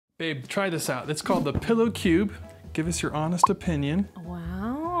Babe, try this out. It's called the Pillow Cube. Give us your honest opinion.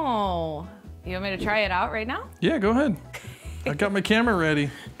 Wow. You want me to try it out right now? Yeah, go ahead. I got my camera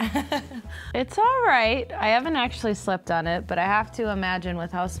ready. It's all right. I haven't actually slept on it, but I have to imagine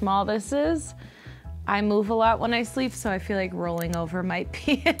with how small this is, I move a lot when I sleep, so I feel like rolling over might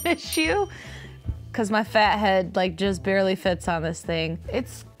be an issue because my fat head like just barely fits on this thing.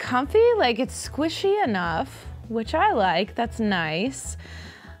 It's comfy, like it's squishy enough, which I like, that's nice.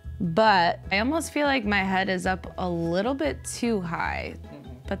 But I almost feel like my head is up a little bit too high,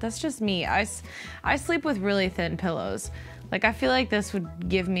 but that's just me. I sleep with really thin pillows. Like I feel like this would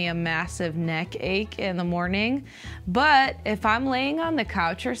give me a massive neck ache in the morning, but if I'm laying on the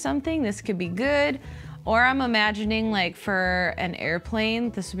couch or something, this could be good. Or I'm imagining like for an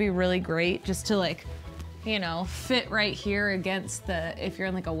airplane, this would be really great just to like, you know, fit right here against the, if you're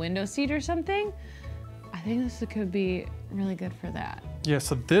in like a window seat or something. I think this could be really good for that. Yeah,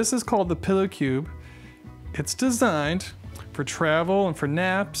 so this is called the Pillow Cube. It's designed for travel and for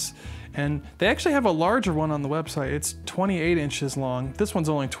naps, and they actually have a larger one on the website. It's 28 inches long. This one's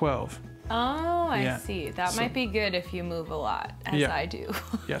only 12. Oh, I see. That might be good if you move a lot, as I do.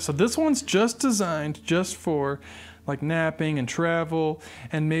 Yeah, so this one's just designed just for like napping and travel,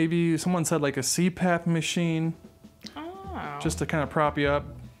 and maybe someone said like a CPAP machine, just to kind of prop you up.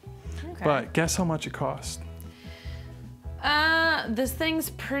 Okay. But guess how much it costs? This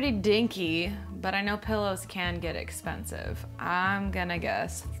thing's pretty dinky, but I know pillows can get expensive. I'm gonna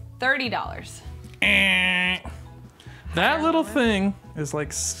guess $30. That little thing is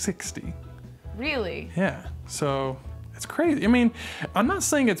like 60. Really? Yeah, so it's crazy. I mean, I'm not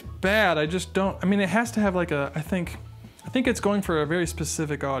saying it's bad, I just don't, I mean, it has to have like a, I think it's going for a very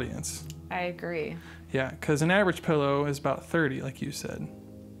specific audience. I agree. Yeah, because an average pillow is about 30, like you said.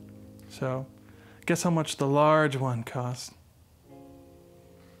 So, guess how much the large one costs?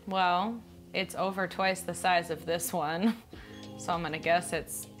 Well, it's over twice the size of this one. So I'm gonna guess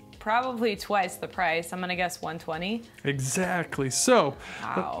it's probably twice the price. I'm gonna guess $120. Exactly. So,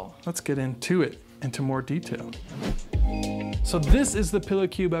 wow. Let's get into it, into more detail. So this is the Pillow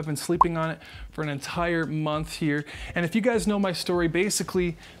Cube. I've been sleeping on it for an entire month here. And if you guys know my story,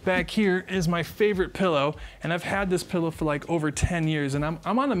 basically back here is my favorite pillow. And I've had this pillow for like over 10 years. And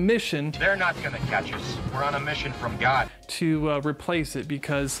I'm on a mission. They're not gonna catch us. We're on a mission from God. To replace it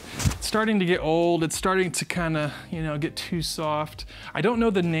because it's starting to get old. It's starting to kind of, you know, get too soft. I don't know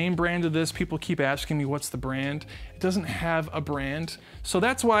the name brand of this. People keep asking me what's the brand. It doesn't have a brand. So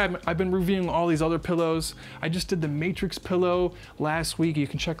that's why I've been reviewing all these other pillows. I just did the Matrix pillow last week. You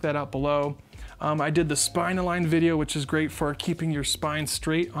can check that out below. I did the Spine-Align video, which is great for keeping your spine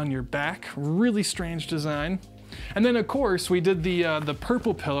straight on your back. Really strange design. And then of course we did the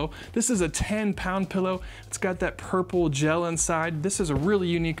purple pillow. This is a 10-pound pillow. It's got that purple gel inside. This is a really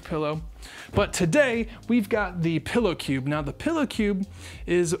unique pillow. But today we've got the Pillow Cube. Now the Pillow Cube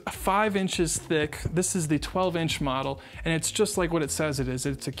is 5 inches thick. This is the 12-inch model, and it's just like what it says it is.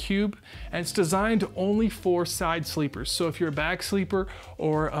 It's a cube, and it's designed only for side sleepers. So if you're a back sleeper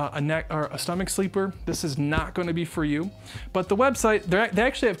or a neck or a stomach sleeper, this is not going to be for you. But the website, they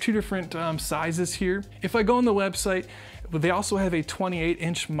actually have 2 different sizes here. If I go on the website, they also have a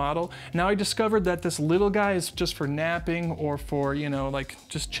 28-inch model. Now I discovered that this little guy is just for napping or for, you know, like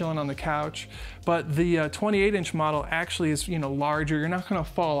just chilling on the couch. But the 28-inch model actually is, you know, larger. You're not gonna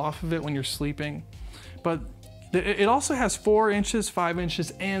fall off of it when you're sleeping. But it also has 4 inches, 5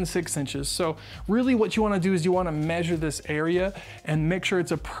 inches, and 6 inches. So really what you wanna do is you wanna measure this area and make sure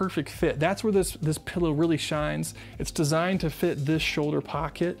it's a perfect fit. That's where this pillow really shines. It's designed to fit this shoulder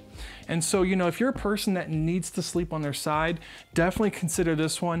pocket. And so, you know, if you're a person that needs to sleep on their side, definitely consider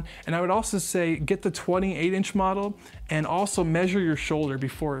this one. And I would also say get the 28-inch model and also measure your shoulder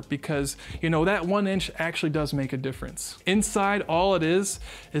before, because, you know, that 1 inch actually does make a difference. Inside, all it is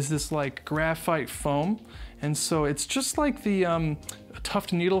this like graphite foam. And so it's just like the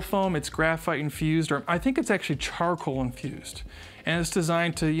tuft needle foam. It's graphite infused, or I think it's actually charcoal infused. And it's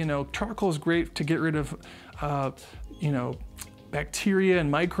designed to, you know, charcoal is great to get rid of, you know, bacteria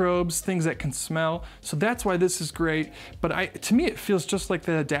and microbes, things that can smell. So that's why this is great. But to me, it feels just like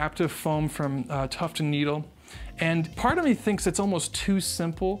the adaptive foam from Tuft and Needle. And part of me thinks it's almost too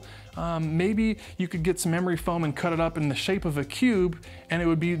simple. Maybe you could get some memory foam and cut it up in the shape of a cube and it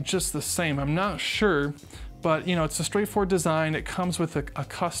would be just the same. I'm not sure, but you know, it's a straightforward design. It comes with a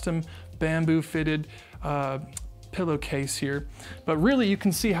custom bamboo fitted pillowcase here. But really you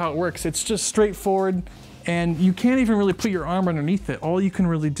can see how it works. It's just straightforward. And you can't even really put your arm underneath it. All you can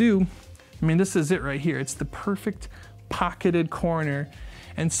really do, I mean, this is it right here. It's the perfect pocketed corner.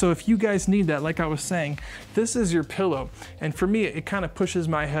 And so if you guys need that, like I was saying, this is your pillow. And for me, it kind of pushes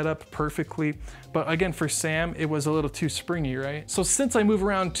my head up perfectly. But again, for Sam, it was a little too springy, right? So since I move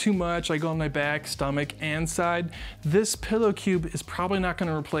around too much, I go on my back, stomach, and side, this pillow cube is probably not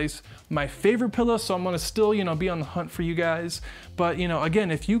gonna replace my favorite pillow, so I'm gonna still, you know, be on the hunt for you guys. But, you know,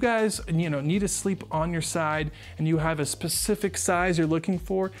 again, if you guys, you know, need to sleep on your side and you have a specific size you're looking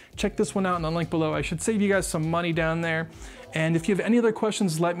for, check this one out in the link below. I should save you guys some money down there. And if you have any other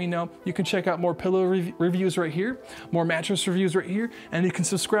questions, let me know. You can check out more pillow reviews right here, more mattress reviews right here, and you can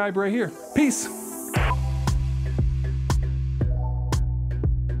subscribe right here. Peace.